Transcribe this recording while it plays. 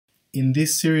In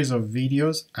this series of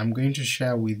videos, I'm going to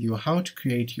share with you how to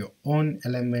create your own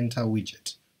Elementor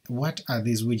widget. What are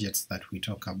these widgets that we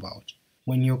talk about?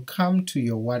 When you come to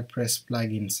your WordPress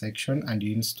plugin section and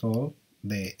you install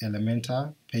the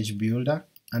Elementor page builder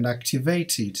and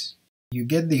activate it, you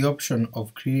get the option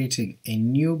of creating a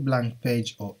new blank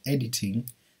page or editing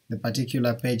the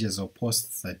particular pages or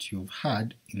posts that you've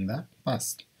had in the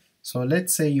past. So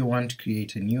let's say you want to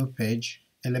create a new page.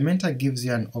 Elementor gives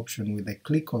you an option with a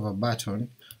click of a button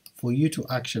for you to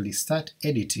actually start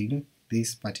editing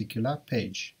this particular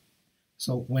page.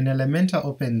 So when Elementor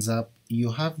opens up,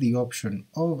 you have the option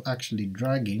of actually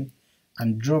dragging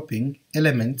and dropping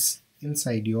elements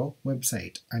inside your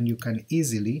website, and you can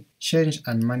easily change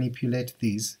and manipulate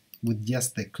these with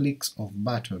just the clicks of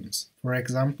buttons. For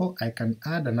example, I can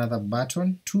add another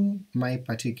button to my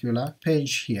particular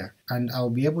page here, and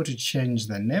I'll be able to change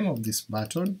the name of this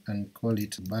button and call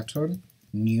it button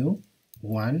new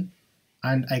 1,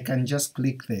 and I can just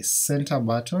click the center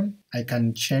button. I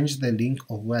can change the link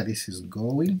of where this is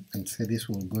going and say this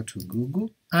will go to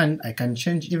Google, and I can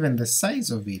change even the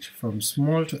size of it from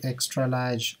small to extra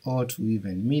large or to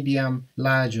even medium,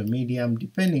 large or medium,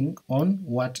 depending on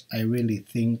what I really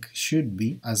think should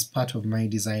be as part of my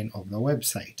design of the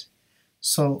website.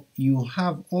 So you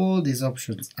have all these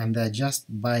options, and they're just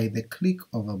by the click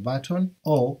of a button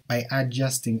or by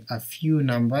adjusting a few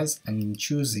numbers and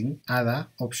choosing other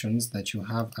options that you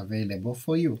have available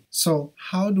for you. So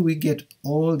how do we get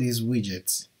all these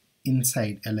widgets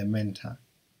inside Elementor?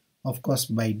 Of course,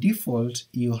 by default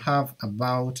you have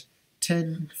about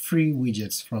 10 free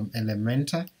widgets from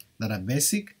Elementor that are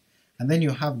basic, and then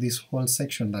you have this whole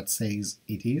section that says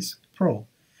it is Pro,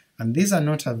 and these are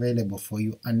not available for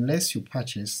you unless you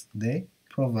purchase the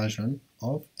Pro version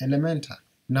of Elementor.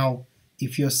 Now,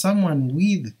 if you're someone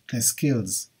with the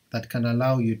skills that can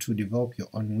allow you to develop your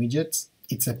own widgets,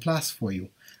 it's a plus for you,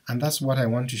 and that's what I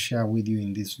want to share with you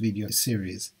in this video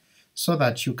series, so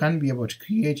that you can be able to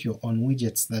create your own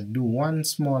widgets that do one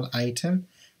small item,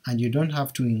 and you don't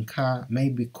have to incur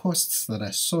maybe costs that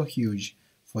are so huge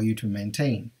for you to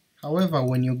maintain. However,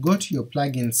 when you go to your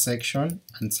plugins section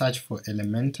and search for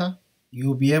Elementor,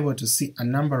 you'll be able to see a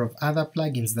number of other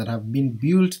plugins that have been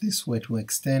built this way to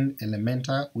extend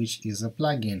Elementor, which is a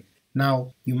plugin.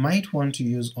 Now, you might want to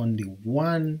use only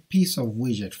one piece of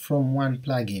widget from one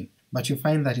plugin, but you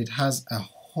find that it has a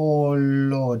whole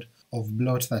load of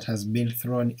bloat that has been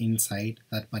thrown inside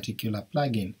that particular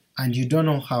plugin, and you don't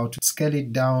know how to scale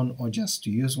it down or just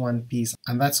to use one piece,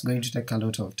 and that's going to take a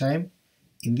lot of time.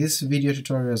 In these video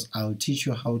tutorials I'll teach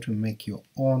you how to make your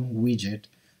own widget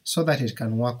so that it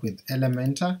can work with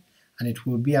Elementor, and it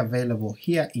will be available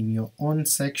here in your own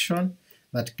section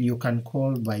that you can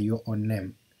call by your own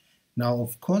name. Now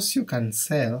of course you can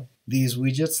sell these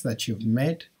widgets that you've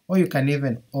made, or you can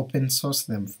even open source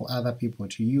them for other people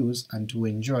to use and to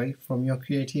enjoy from your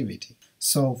creativity.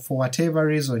 So for whatever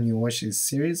reason you watch this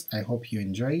series, I hope you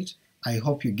enjoy it, I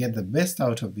hope you get the best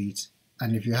out of it,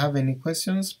 and if you have any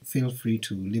questions, feel free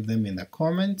to leave them in the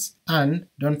comments, and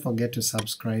don't forget to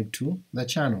subscribe to the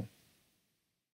channel.